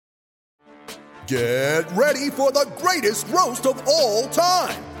Get ready for the greatest roast of all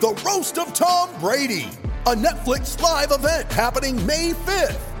time, the Roast of Tom Brady, a Netflix live event happening May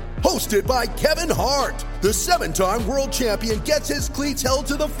 5th. Hosted by Kevin Hart, the 7-time world champion gets his cleats held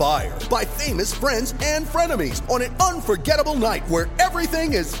to the fire by famous friends and frenemies on an unforgettable night where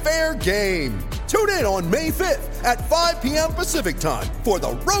everything is fair game. Tune in on May 5th at 5 p.m. Pacific time for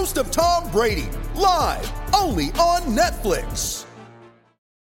the Roast of Tom Brady, live only on Netflix.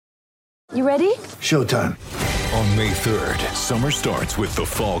 You ready? Showtime. On May 3rd, summer starts with The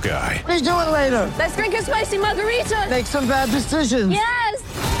Fall Guy. Let's do it later. Let's drink a spicy margarita. Make some bad decisions. Yes!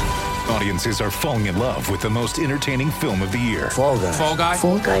 Audiences are falling in love with the most entertaining film of the year. Fall Guy. Fall Guy?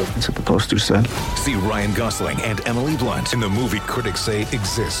 Fall guy. That's what the poster said. See Ryan Gosling and Emily Blunt in the movie critics say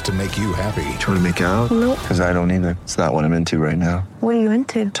exists to make you happy. Trying to make it out? Nope. Because I don't either. It's not what I'm into right now. What are you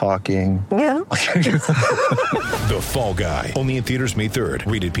into? Talking. Yeah. The Fall Guy. Only in theaters May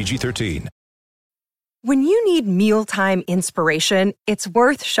 3rd. Rated PG-13. When you need mealtime inspiration, it's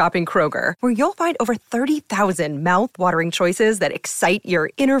worth shopping Kroger, where you'll find over 30,000 mouth-watering choices that excite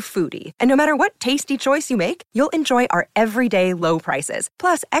your inner foodie. And no matter what tasty choice you make, you'll enjoy our everyday low prices,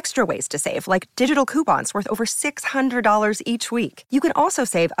 plus extra ways to save, like digital coupons worth over $600 each week. You can also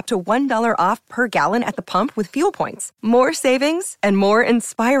save up to $1 off per gallon at the pump with fuel points. More savings and more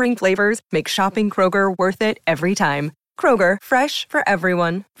inspiring flavors make shopping Kroger worth it every time. Kroger, fresh for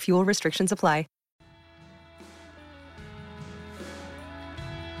everyone. Fuel restrictions apply.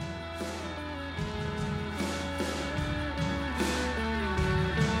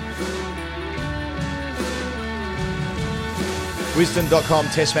 Wisdom.com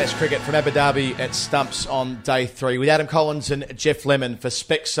Test Match Cricket from Abu Dhabi at Stumps on day 3 with Adam Collins and Jeff Lemon for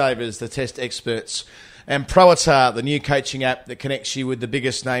Specsavers, the test experts, and Proatar, the new coaching app that connects you with the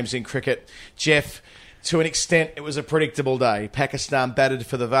biggest names in cricket. Jeff, to an extent, it was a predictable day. Pakistan batted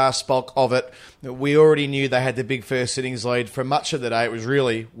for the vast bulk of it. We already knew they had the big first innings lead. For much of the day, it was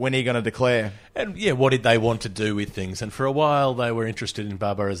really, when are you going to declare? And yeah, what did they want to do with things? And for a while, they were interested in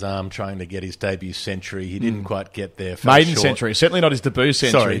Babar Azam trying to get his debut century. He didn't quite get there. Maiden century, certainly not his debut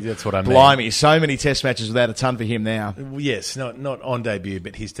century. Sorry, that's what I meant. Blimey, so many test matches without a ton for him now. Yes, not on debut,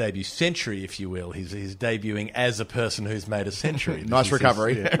 but his debut century, if you will. He's debuting as a person who's made a century. Nice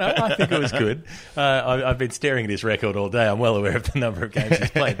recovery. No, I think it was good. I've been staring at his record all day. I'm well aware of the number of games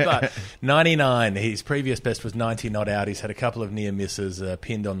he's played. But 99, his previous best was 90 not out. He's had a couple of near misses,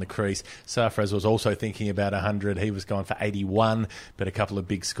 pinned on the crease. Sarfraz was also thinking about 100. He was gone for 81, but a couple of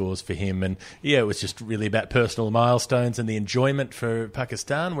big scores for him. And yeah, it was just really about personal milestones and the enjoyment for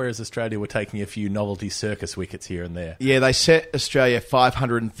Pakistan, whereas Australia were taking a few novelty circus wickets here and there. Yeah, they set Australia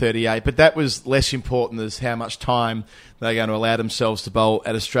 538, but that was less important as how much time they're going to allow themselves to bowl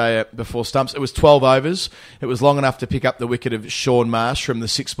at Australia before stumps. It was 12 overs. It was long enough to pick up the wicket of Shaun Marsh from the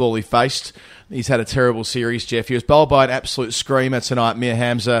 6 ball he faced. He's had a terrible series, Jeff. He was bowled by an absolute screamer tonight, Mir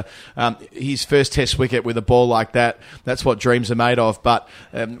Hamza. His first test wicket with a ball like that, that's what dreams are made of. But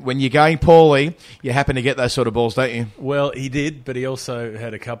when you're going poorly, you happen to get those sort of balls, don't you? Well, he did, but he also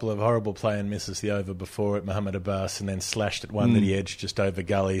had a couple of horrible play and misses the over before at Mohammad Abbas and then slashed at one that he edged just over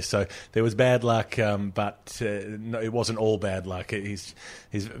gully. So there was bad luck, but no, it wasn't all bad luck. He's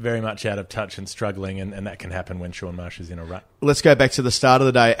very much out of touch and struggling, and that can happen when Shaun Marsh is in a rut. Let's go back to the start of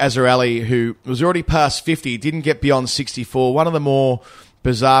the day. Azhar Ali, who was already past 50, didn't get beyond 64. One of the more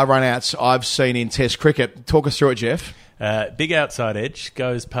bizarre run-outs I've seen in Test cricket. Talk us through it, Jeff. Big outside edge,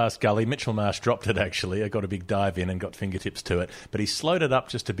 goes past gully. Mitchell Marsh dropped it, actually. I got a big dive in and got fingertips to it. But he slowed it up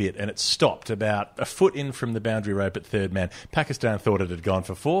just a bit, and it stopped about a foot in from the boundary rope at third man. Pakistan thought it had gone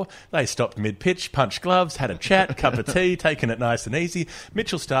for 4. They stopped mid-pitch, punched gloves, had a chat, cup of tea, taken it nice and easy.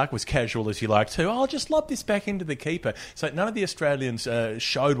 Mitchell Starc was casual as you like too. I'll just lob this back into the keeper. So none of the Australians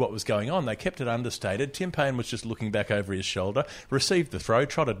showed what was going on. They kept it understated. Tim Payne was just looking back over his shoulder, received the throw,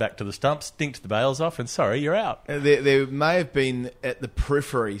 trotted back to the stumps, dinked the bails off, and sorry, you're out. There may have been at the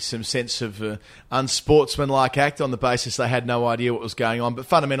periphery some sense of unsportsmanlike act on the basis they had no idea what was going on, but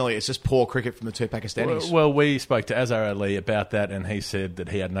fundamentally it's just poor cricket from the two Pakistanis. Well, we spoke to Azhar Ali about that, and he said that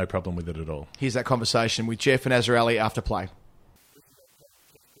he had no problem with it at all. Here's that conversation with Jeff and Azhar Ali after play.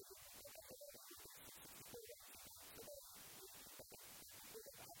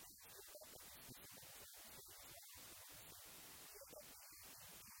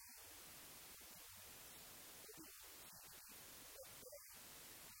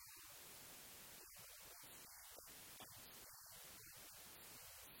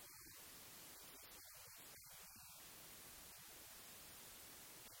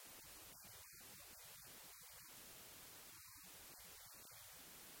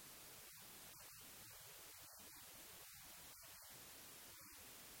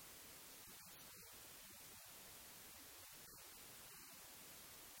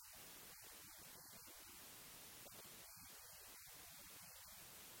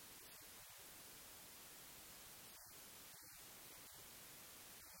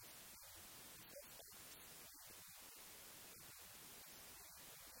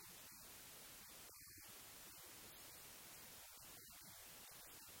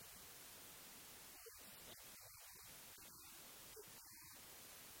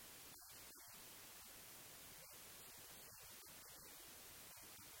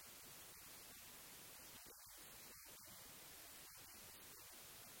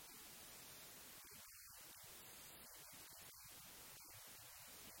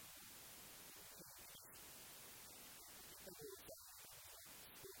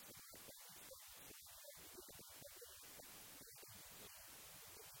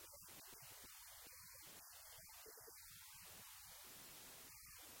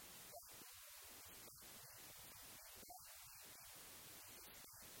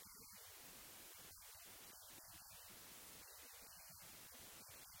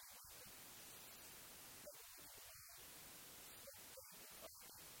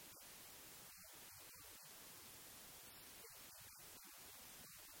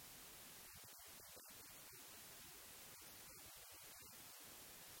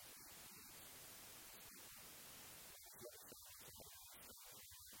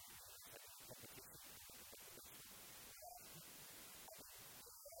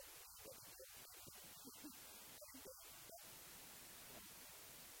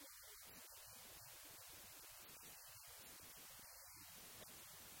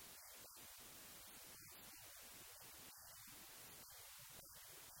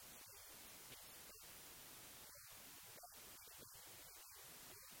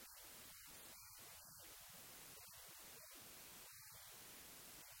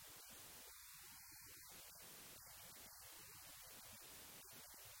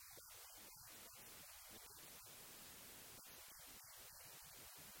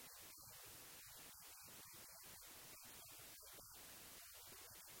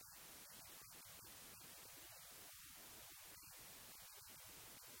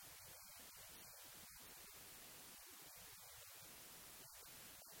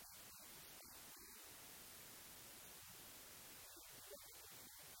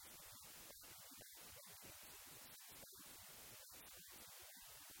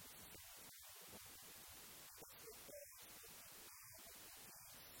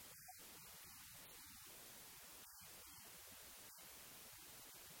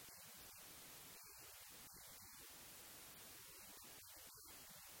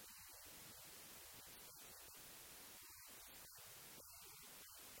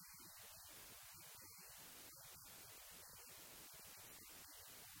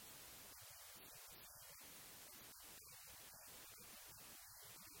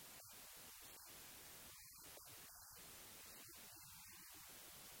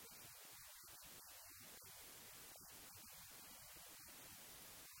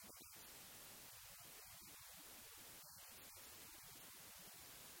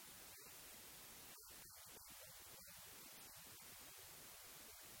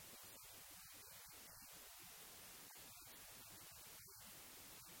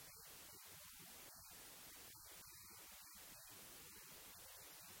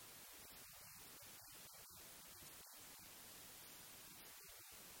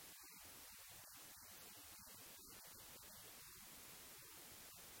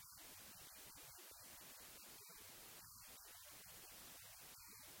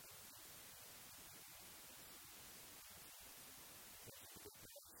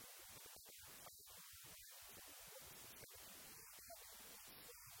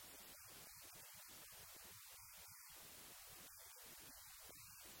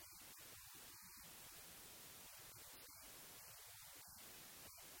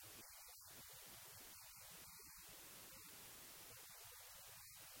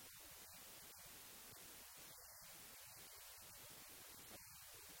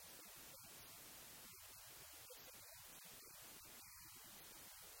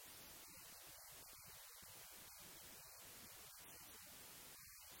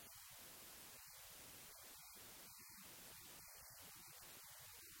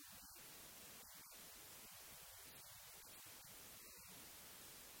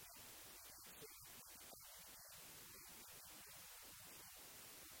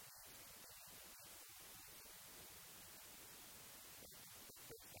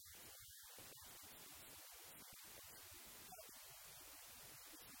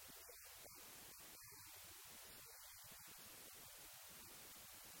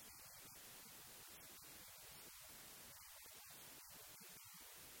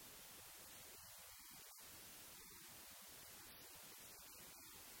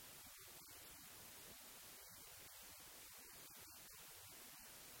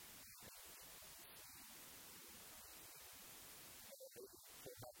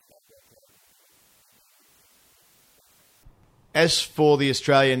 As for the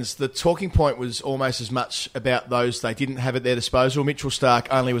Australians, the talking point was almost as much about those they didn't have at their disposal. Mitchell Starc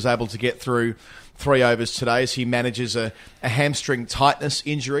only was able to get through 3 overs today as he manages a hamstring tightness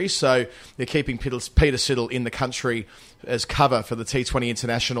injury. So they're keeping Peter Siddle in the country as cover for the T20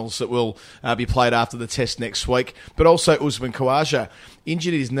 internationals that will be played after the test next week. But also Usman Khawaja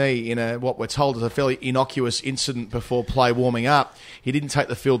injured his knee in what we're told is a fairly innocuous incident before play warming up. He didn't take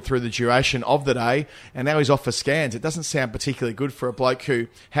the field through the duration of the day, and now he's off for scans. It doesn't sound particularly good for a bloke who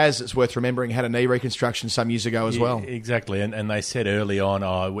has, it's worth remembering, had a knee reconstruction some years ago as well. Exactly, and they said early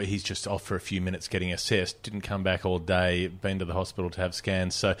on, he's just off for a few minutes getting assessed, didn't come back all day, been to the hospital to have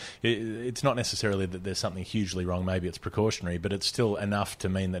scans. So it's not necessarily that there's something hugely wrong, maybe it's precautionary, but it's still enough to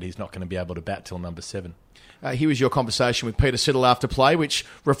mean that he's not going to be able to bat till number 7. Here was your conversation with Peter Siddle after play, which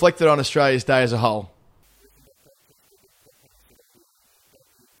reflected on Australia's day as a whole.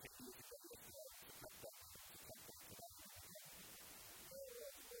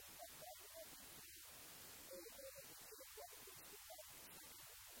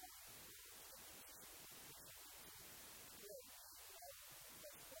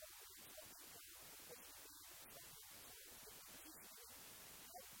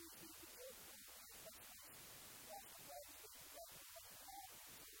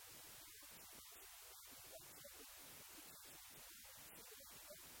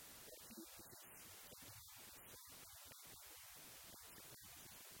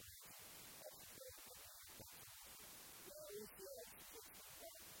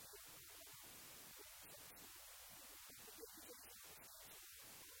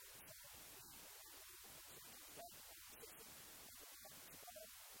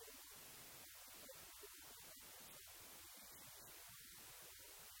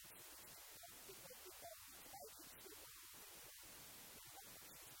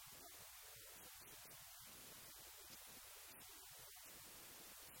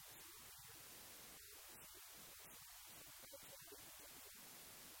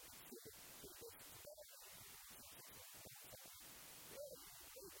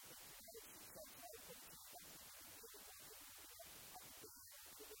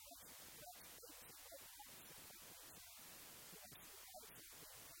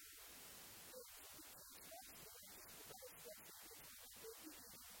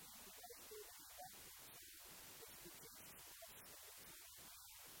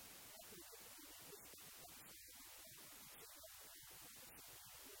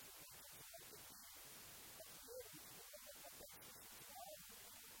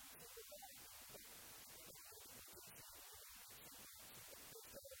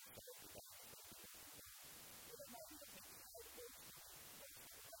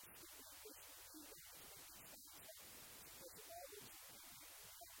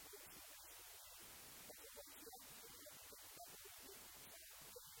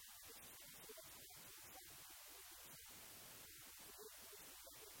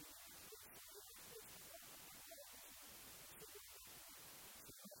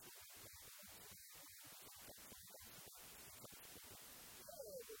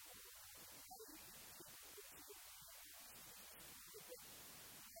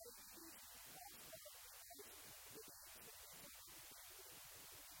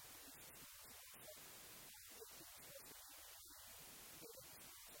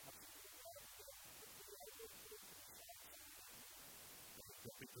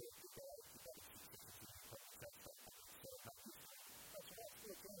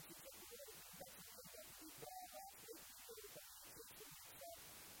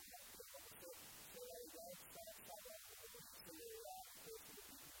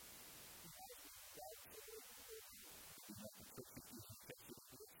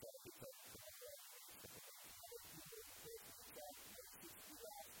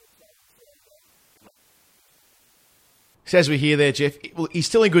 So as we hear there, Jeff, well, he's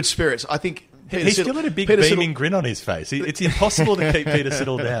still in good spirits. I think he's still got a big beaming grin on his face. It's impossible to keep Peter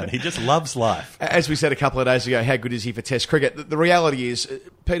Siddle down. He just loves life. As we said a couple of days ago, how good is he for Test cricket? The reality is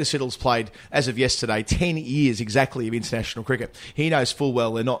Peter Siddle's played, as of yesterday, 10 years exactly of international cricket. He knows full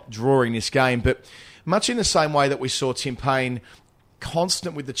well they're not drawing this game, but much in the same way that we saw Tim Payne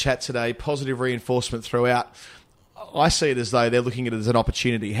constant with the chat today, positive reinforcement throughout, I see it as though they're looking at it as an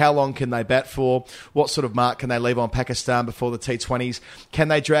opportunity. How long can they bat for? What sort of mark can they leave on Pakistan before the T20s? Can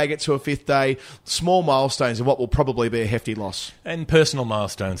they drag it to a 5th day? Small milestones in what will probably be a hefty loss. And personal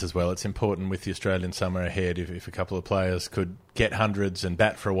milestones as well. It's important with the Australian summer ahead if a couple of players could get hundreds and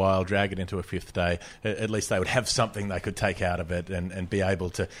bat for a while, drag it into a fifth day, at least they would have something they could take out of it and be able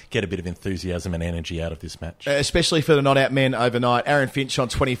to get a bit of enthusiasm and energy out of this match. Especially for the not-out men overnight. Aaron Finch on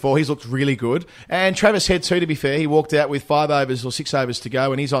 24, he's looked really good. And Travis Head too, to be fair. He walked out with 5 overs or 6 overs to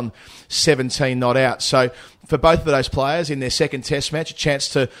go, and he's on 17 not out. So for both of those players in their second test match, a chance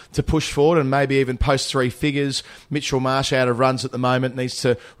to push forward and maybe even post 3 figures. Mitchell Marsh out of runs at the moment, needs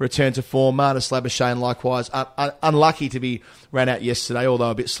to return to form. Marnus Labuschagne likewise, unlucky to be ran out yesterday,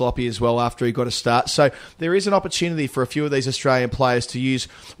 although a bit sloppy as well after he got a start. So there is an opportunity for a few of these Australian players to use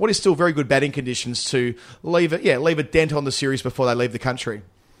what is still very good batting conditions to leave a dent on the series before they leave the country.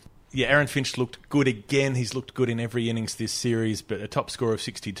 Yeah, Aaron Finch looked good again. He's looked good in every innings this series, but a top score of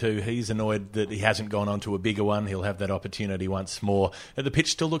 62. He's annoyed that he hasn't gone on to a bigger one. He'll have that opportunity once more. The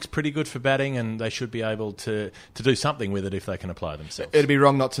pitch still looks pretty good for batting, and they should be able to do something with it if they can apply themselves. It'd be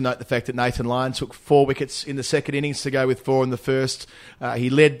wrong not to note the fact that Nathan Lyon took 4 wickets in the second innings to go with 4 in the first. He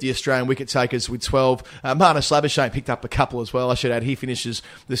led the Australian wicket takers with 12. Marnus Labuschagne picked up a couple as well, I should add. He finishes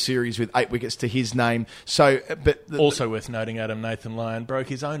the series with 8 wickets to his name. Also worth noting, Adam, Nathan Lyon broke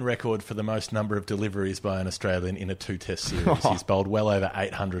his own record for the most number of deliveries by an Australian in a 2-test series. He's bowled well over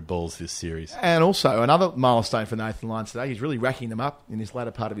 800 balls this series. And also, another milestone for Nathan Lyon today, he's really racking them up in his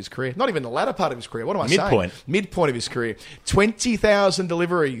latter part of his career. Not even the latter part of his career. What am I saying? Midpoint of his career. 20,000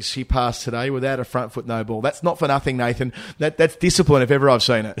 deliveries he passed today without a front foot no ball. That's not for nothing, Nathan. That's discipline if ever I've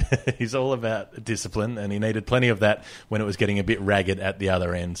seen it. He's all about discipline, and he needed plenty of that when it was getting a bit ragged at the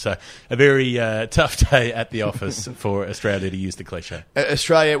other end. So a very tough day at the office for Australia, to use the cliche.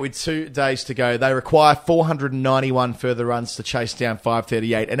 Australia with 2 days to go. They require 491 further runs to chase down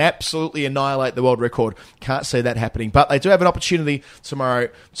 538 and absolutely annihilate the world record. Can't see that happening. But they do have an opportunity tomorrow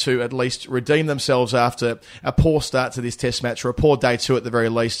to at least redeem themselves after a poor start to this test match, or a poor day 2 at the very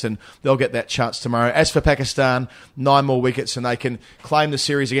least, and they'll get that chance tomorrow. As for Pakistan, 9 more wickets and they can claim the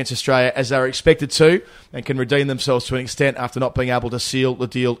series against Australia as they're expected to, and can redeem themselves to an extent after not being able to seal the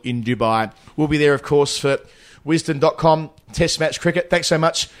deal in Dubai. We'll be there, of course, for Wisden.com Test Match Cricket. Thanks so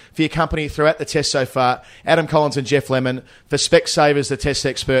much for your company throughout the test so far. Adam Collins and Jeff Lemon, for Specsavers, the test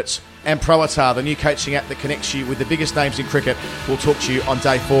experts, and Proatar, the new coaching app that connects you with the biggest names in cricket. We'll talk to you on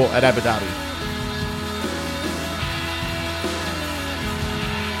day 4 at Abu Dhabi.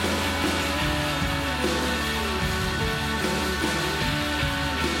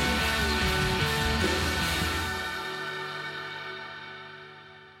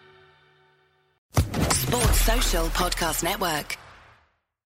 Social Podcast Network.